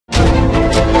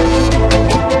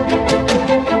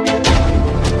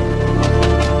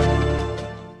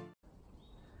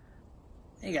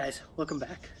guys, welcome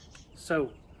back.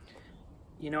 So,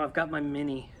 I've got my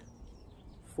mini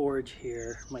forge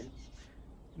here, my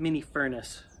mini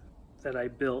furnace that I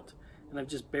built, and I've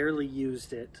just barely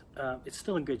used it. It's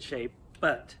still in good shape,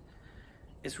 but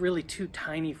it's really too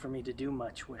tiny for me to do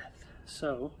much with.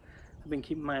 So I've been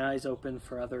keeping my eyes open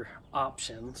for other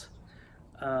options,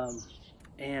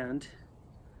 and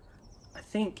I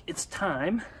think it's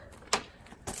time to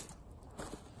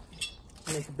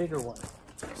make a bigger one.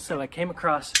 So I came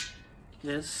across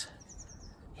this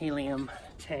helium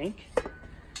tank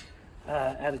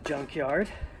at a junkyard,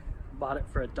 bought it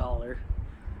for $1,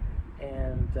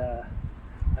 and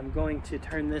I'm going to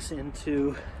turn this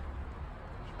into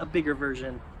a bigger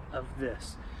version of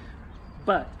this.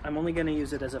 But I'm only going to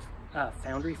use it as a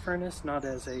foundry furnace, not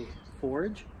as a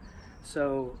forge.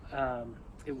 So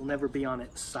it will never be on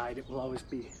its side. It will always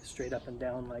be straight up and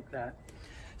down like that.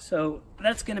 So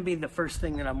that's going to be the first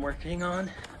thing that I'm working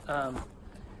on.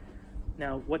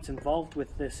 Now what's involved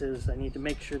with this is I need to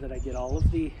make sure that I get all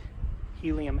of the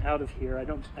helium out of here.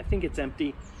 I think it's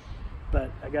empty, but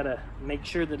I gotta make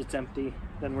sure that it's empty.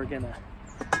 Then we're gonna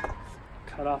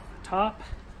cut off the top.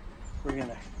 We're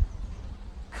gonna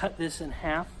cut this in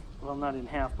half. Well, not in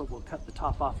half, but we'll cut the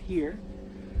top off here.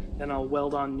 Then I'll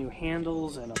weld on new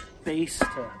handles and a base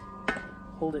to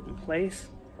hold it in place.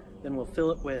 Then we'll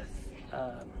fill it with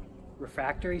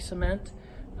refractory cement.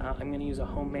 I'm going to use a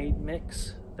homemade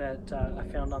mix that I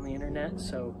found on the internet,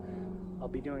 so I'll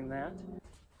be doing that.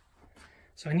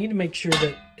 So I need to make sure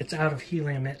that it's out of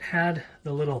helium. It had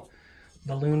the little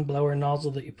balloon blower nozzle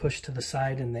that you push to the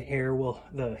side and the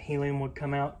helium would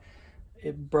come out.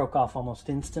 It broke off almost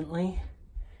instantly.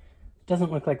 It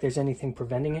doesn't look like there's anything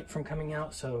preventing it from coming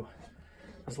out, so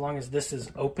as long as this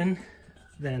is open,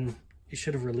 then you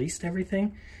should have released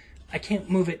everything. I can't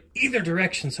move it either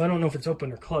direction, so I don't know if it's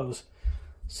open or closed.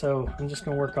 So I'm just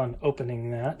going to work on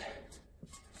opening that.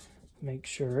 Make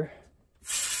sure.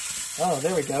 Oh,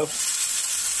 there we go.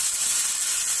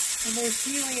 And there's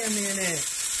helium in it.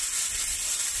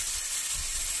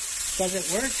 Does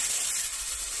it work?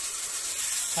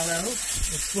 Hello?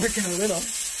 It's working a little.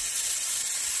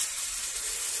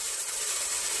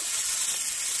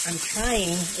 I'm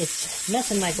trying. It's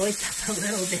messing my voice up a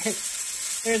little bit.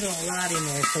 There's a lot in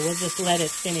there, so we'll just let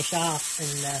it finish off,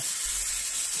 and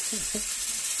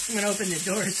I'm going to open the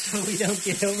doors so we don't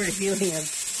get over helium.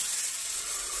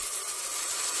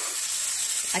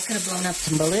 I could have blown up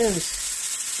some balloons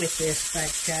with this,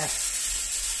 but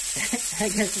I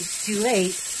guess it's too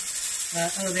late.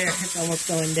 Oh, there, it's almost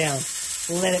going down.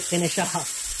 We'll let it finish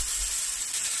off.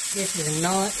 This is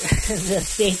not the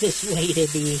safest way to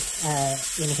be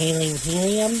inhaling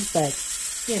helium, but,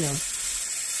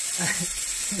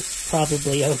 it's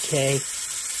probably okay.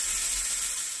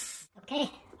 Okay,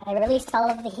 I released all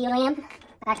of the helium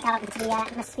back out into the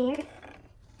atmosphere.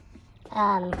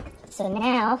 So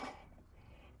now,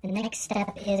 the next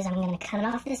step is I'm going to cut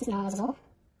off this nozzle.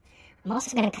 I'm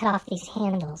also going to cut off these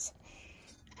handles.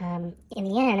 In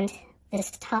the end,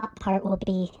 this top part will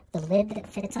be the lid that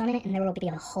fits on it, and there will be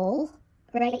a hole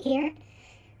right here.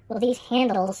 Well, these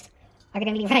handles are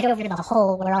going to be right over the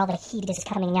hole where all the heat is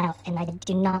coming out, and I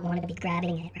do not want to be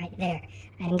grabbing it right there.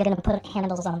 I'm going to put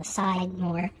handles on the side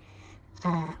more.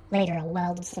 Later I'll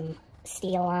weld some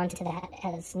steel onto that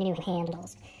as new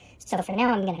handles. So for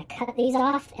now I'm going to cut these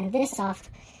off and this off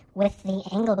with the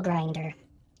angle grinder.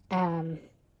 And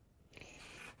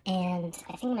I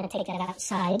think I'm going to take that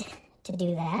outside to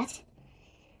do that.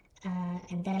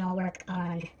 And then I'll work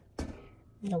on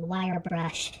the wire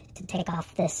brush to take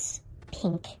off this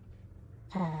pink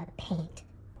paint.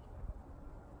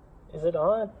 Is it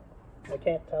on? I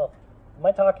can't tell. Am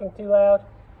I talking too loud?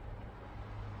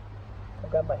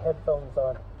 I've got my headphones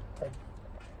on.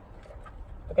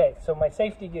 Okay, so my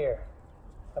safety gear.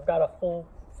 I've got a full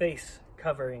face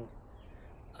covering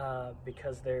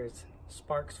because there's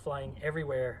sparks flying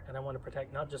everywhere, and I want to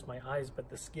protect not just my eyes but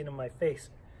the skin of my face.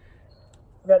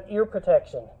 I've got ear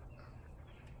protection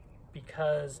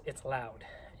because it's loud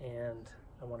and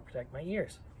I want to protect my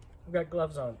ears. I've got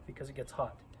gloves on because it gets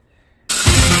hot.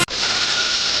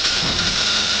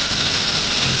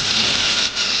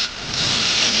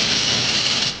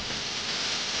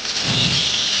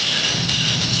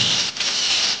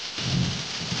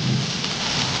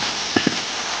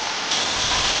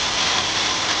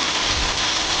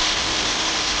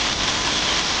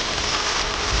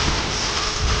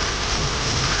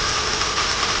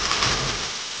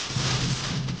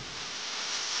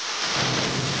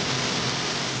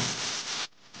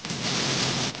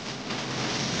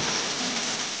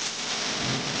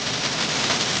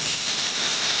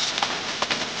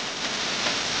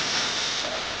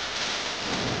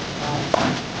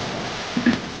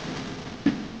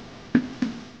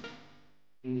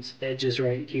 edges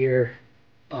right here,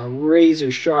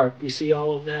 razor sharp. You see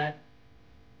all of that?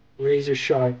 Razor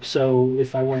sharp. So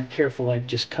if I weren't careful, I'd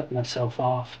just cut myself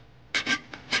off.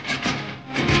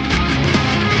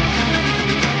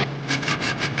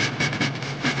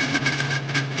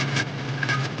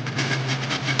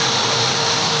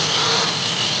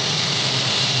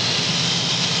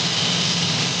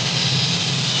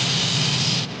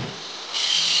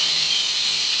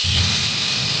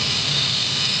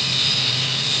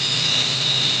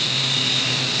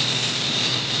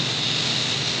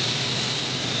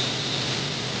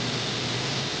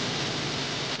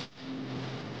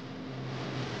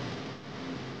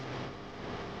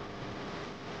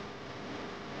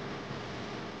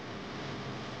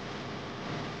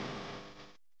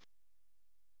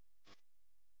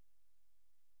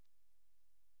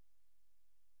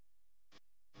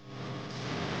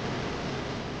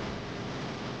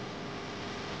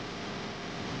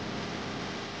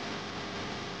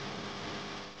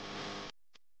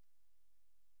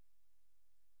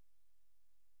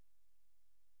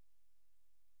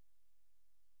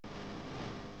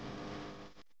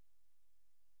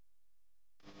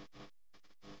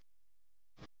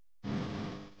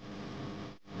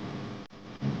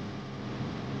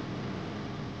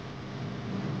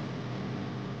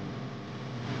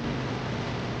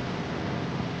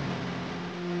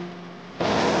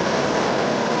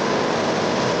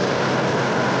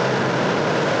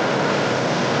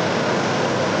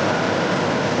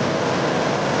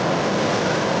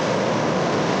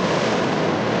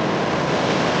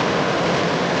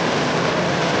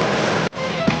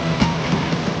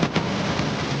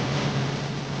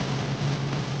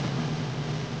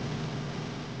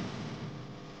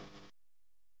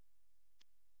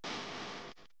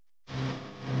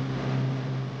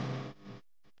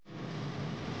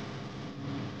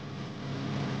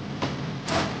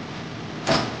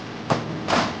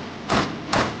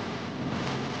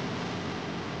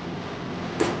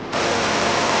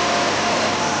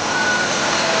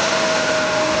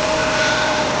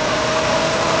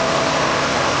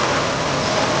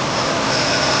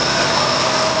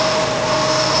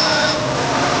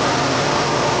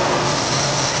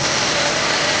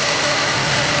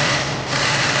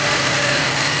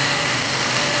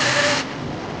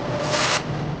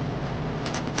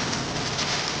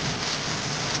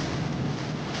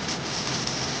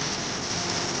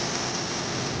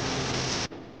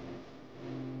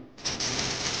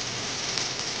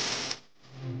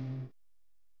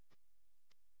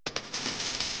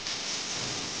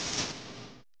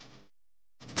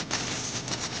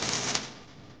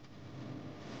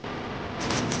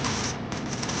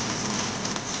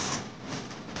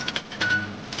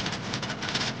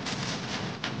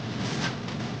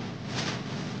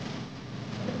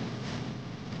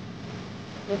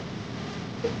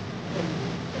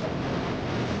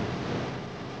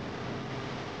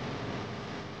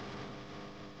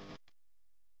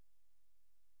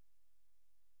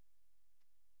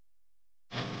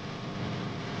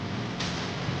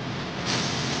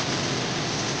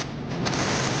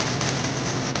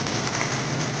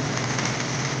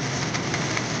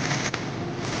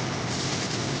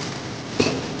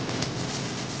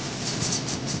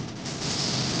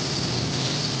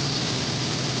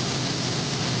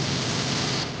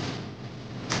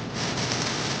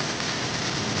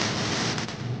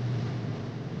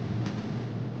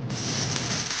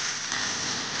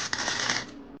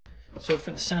 So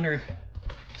for the center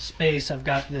space, I've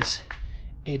got this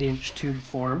 8-inch tube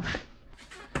form.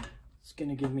 It's going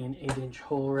to give me an 8-inch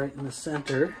hole right in the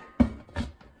center.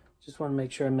 Just want to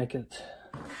make sure I make it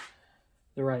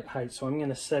the right height. So I'm going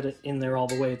to set it in there all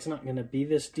the way. It's not going to be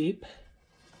this deep.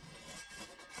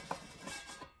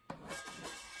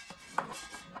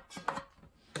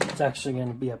 It's actually going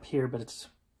to be up here, but it's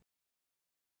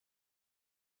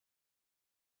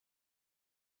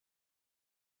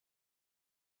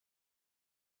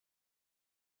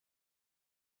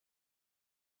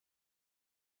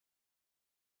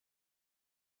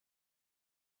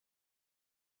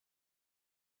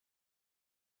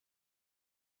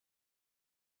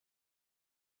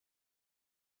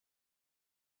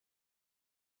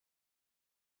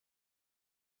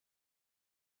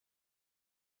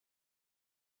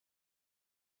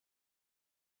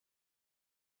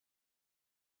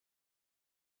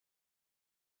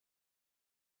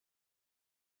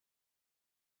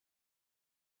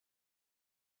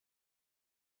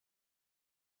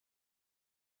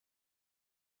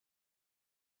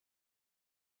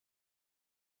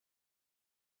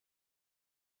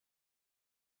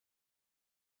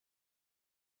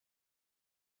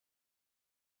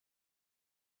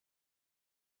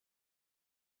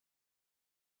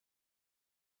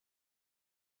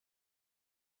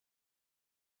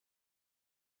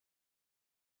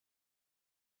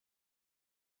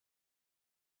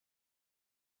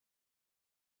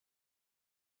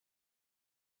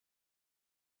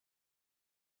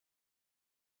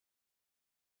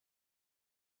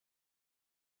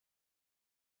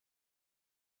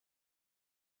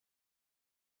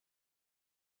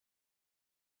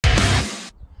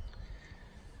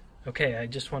Okay, I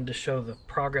just wanted to show the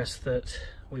progress that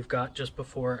we've got just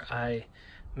before I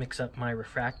mix up my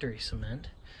refractory cement.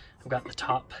 I've got the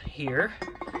top here.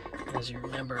 As you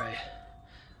remember, I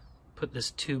put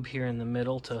this tube here in the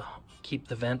middle to keep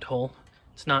the vent hole.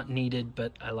 It's not needed,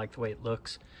 but I like the way it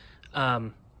looks.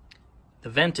 The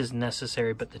vent is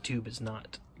necessary, but the tube is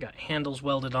not. Got handles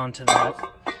welded onto that.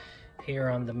 Here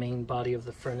on the main body of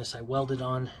the furnace, I welded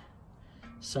on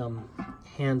some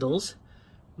handles.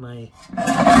 My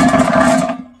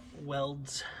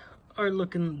welds are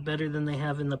looking better than they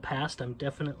have in the past. I'm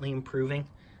definitely improving.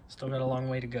 Still got a long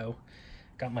way to go.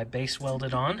 Got my base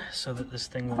welded on so that this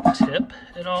thing won't tip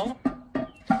at all.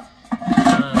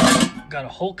 Got a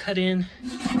hole cut in.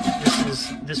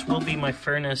 This will be my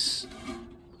furnace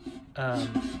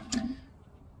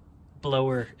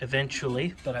blower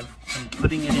eventually, but I'm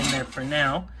putting it in there for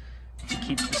now to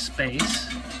keep the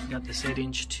space. Got this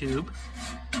 8-inch tube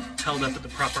held up at the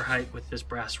proper height with this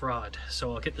brass rod.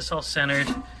 So I'll get this all centered,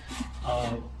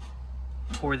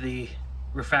 pour the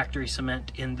refractory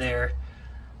cement in there,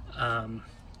 and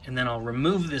then I'll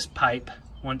remove this pipe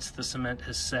once the cement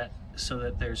has set so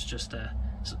that there's just a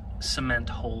cement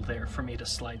hole there for me to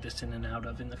slide this in and out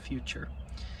of in the future.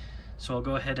 So I'll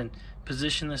go ahead and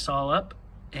position this all up,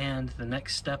 and the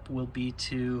next step will be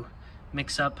to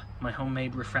mix up my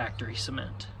homemade refractory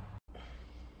cement.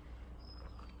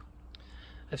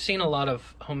 I've seen a lot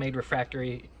of homemade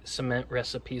refractory cement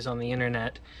recipes on the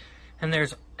internet, and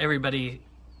everybody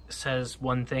says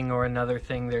one thing or another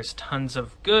thing. There's tons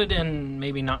of good and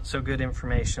maybe not so good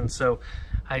information. So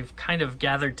I've kind of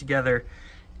gathered together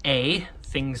A,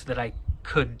 things that I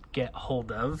could get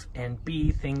hold of, and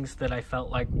B, things that I felt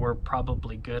like were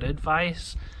probably good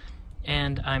advice,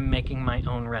 and I'm making my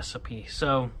own recipe.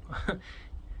 So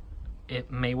it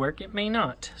may work, it may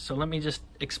not. So let me just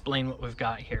explain what we've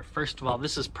got here. First of all,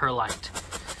 this is perlite.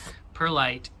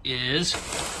 Perlite is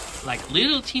like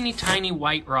little teeny tiny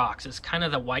white rocks. It's kind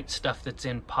of the white stuff that's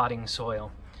in potting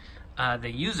soil. They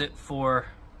use it for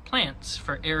plants,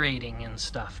 for aerating and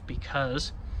stuff,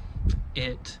 because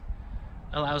it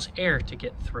allows air to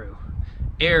get through.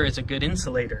 Air is a good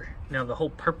insulator. Now, the whole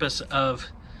purpose of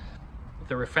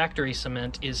the refractory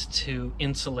cement is to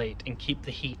insulate and keep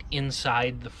the heat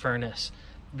inside the furnace.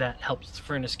 That helps the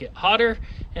furnace get hotter,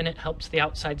 and it helps the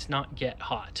outsides not get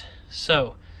hot.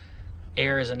 So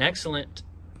air is an excellent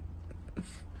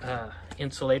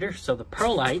insulator, so the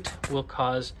perlite will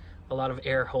cause a lot of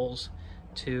air holes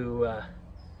to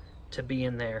be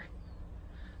in there.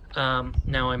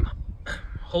 Now I'm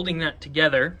holding that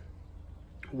together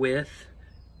with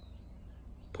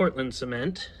Portland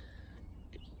cement.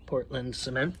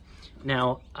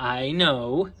 Now, I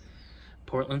know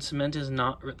Portland cement is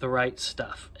not the right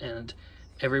stuff, and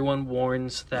everyone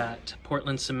warns that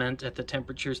Portland cement at the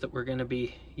temperatures that we're going to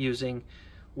be using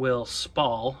will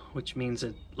spall, which means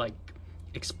it like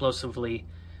explosively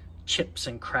chips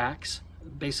and cracks.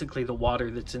 Basically, the water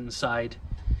that's inside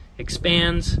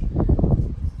expands,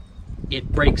 it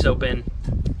breaks open,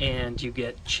 and you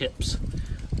get chips.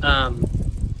 I'm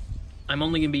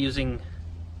only going to be using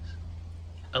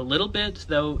a little bit,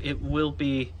 though it will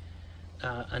be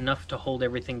enough to hold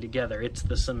everything together. It's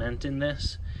the cement in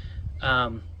this.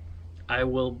 I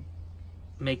will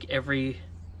make every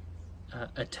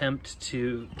attempt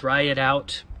to dry it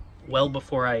out well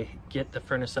before I get the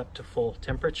furnace up to full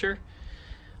temperature.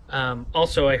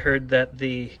 Also, I heard that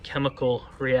the chemical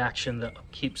reaction that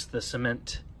keeps the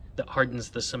cement, that hardens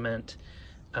the cement,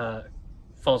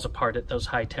 falls apart at those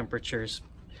high temperatures.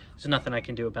 There's nothing I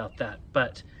can do about that.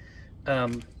 But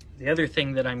the other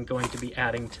thing that I'm going to be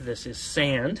adding to this is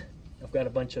sand. I've got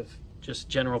a bunch of just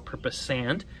general purpose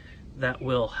sand that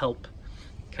will help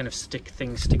kind of stick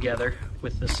things together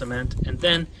with the cement. And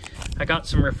then I got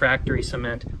some refractory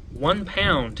cement, 1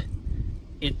 pound.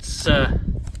 It's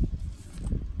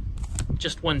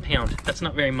just 1 pound. That's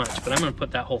not very much, but I'm going to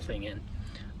put that whole thing in.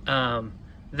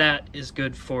 That is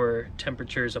good for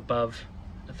temperatures above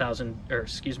 1,000, or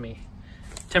excuse me,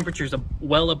 temperatures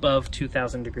well above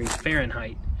 2,000 degrees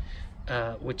Fahrenheit,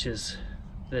 which is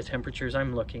the temperatures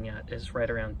I'm looking at is right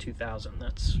around 2,000.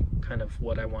 That's kind of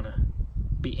what I want to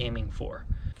be aiming for.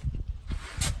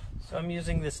 So I'm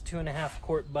using this 2.5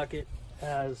 quart bucket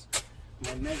as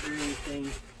my measuring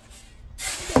thing.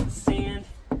 Got sand,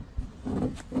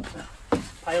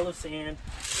 pile of sand,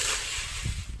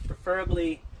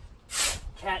 preferably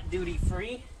cat duty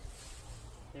free.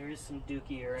 There is some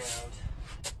dookie around.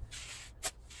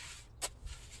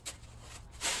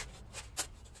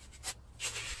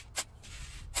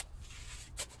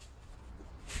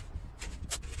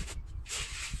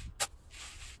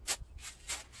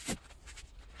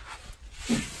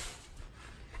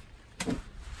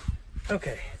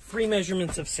 Okay, 3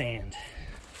 measurements of sand.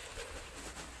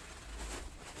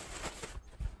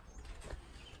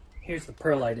 Here's the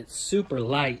perlite. It's super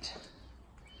light.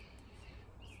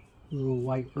 Little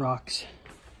white rocks.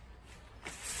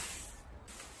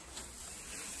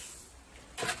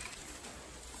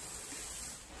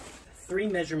 Three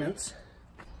measurements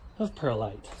of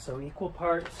perlite. So equal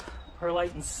parts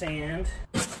perlite and sand.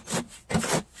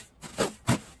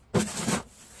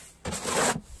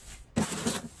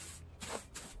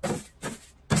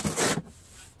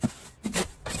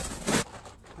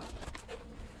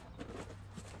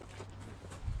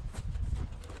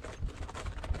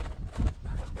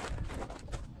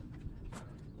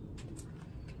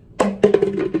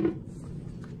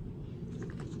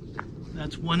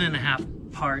 That's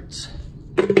 1.5 parts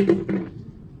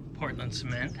Portland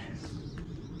cement.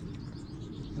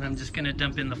 And I'm just going to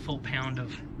dump in the full pound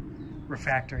of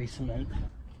refractory cement.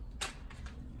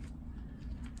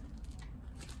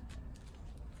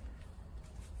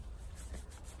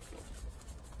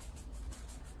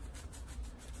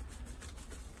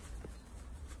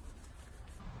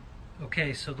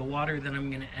 Okay, so the water that I'm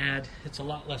going to add, it's a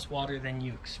lot less water than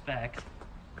you expect.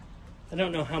 I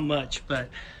don't know how much, but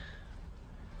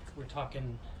we're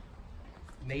talking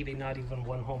maybe not even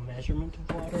one whole measurement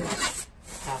of water.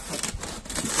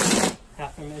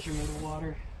 Half a measurement of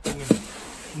water. I'm going to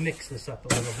mix this up a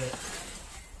little bit.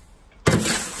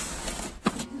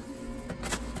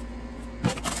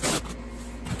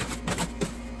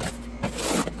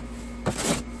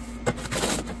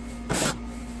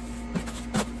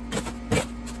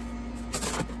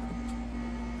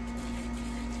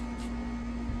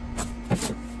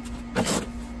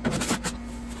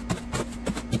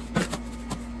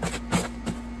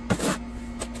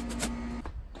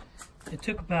 It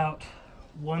took about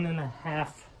 1.5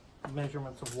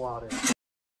 measurements of water.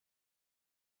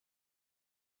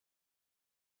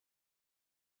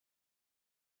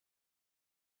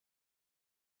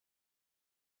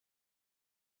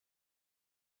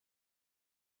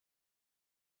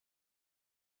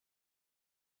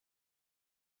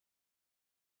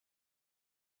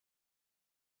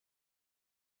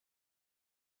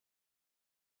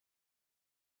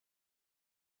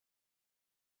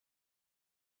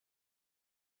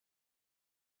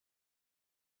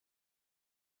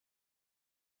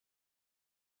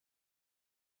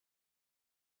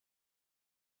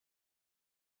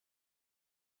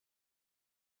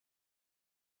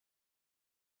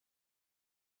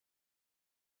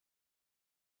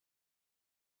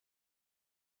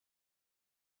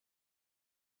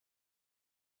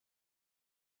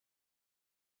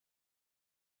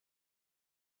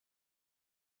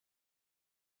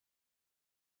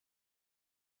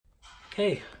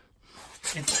 Okay,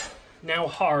 it's now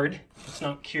hard. It's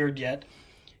not cured yet.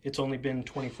 It's only been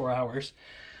 24 hours,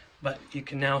 but you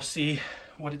can now see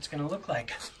what it's going to look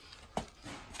like.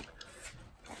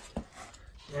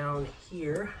 Down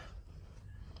here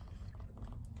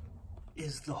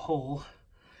is the hole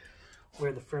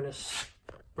where the furnace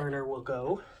burner will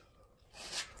go.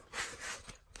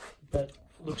 But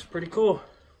looks pretty cool.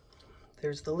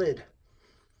 There's the lid.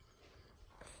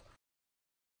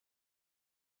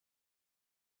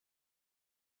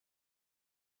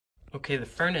 Okay, the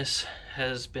furnace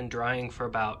has been drying for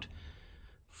about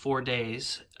 4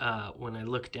 days. When I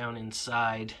look down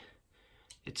inside,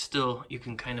 it's still, you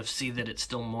can kind of see that it's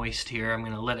still moist here.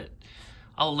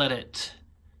 I'll let it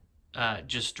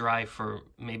just dry for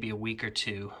maybe a week or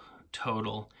two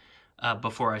total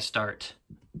before I start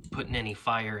putting any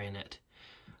fire in it.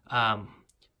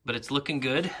 But it's looking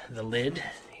good. The lid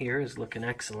here is looking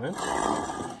excellent.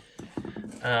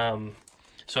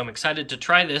 So I'm excited to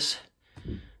try this.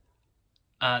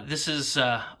 This is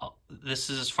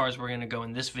as far as we're going to go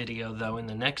in this video, though. In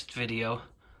the next video,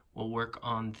 we'll work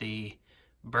on the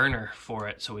burner for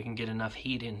it so we can get enough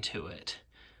heat into it.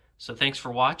 So thanks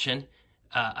for watching.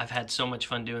 I've had so much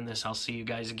fun doing this. I'll see you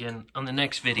guys again on the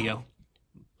next video.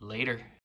 Later.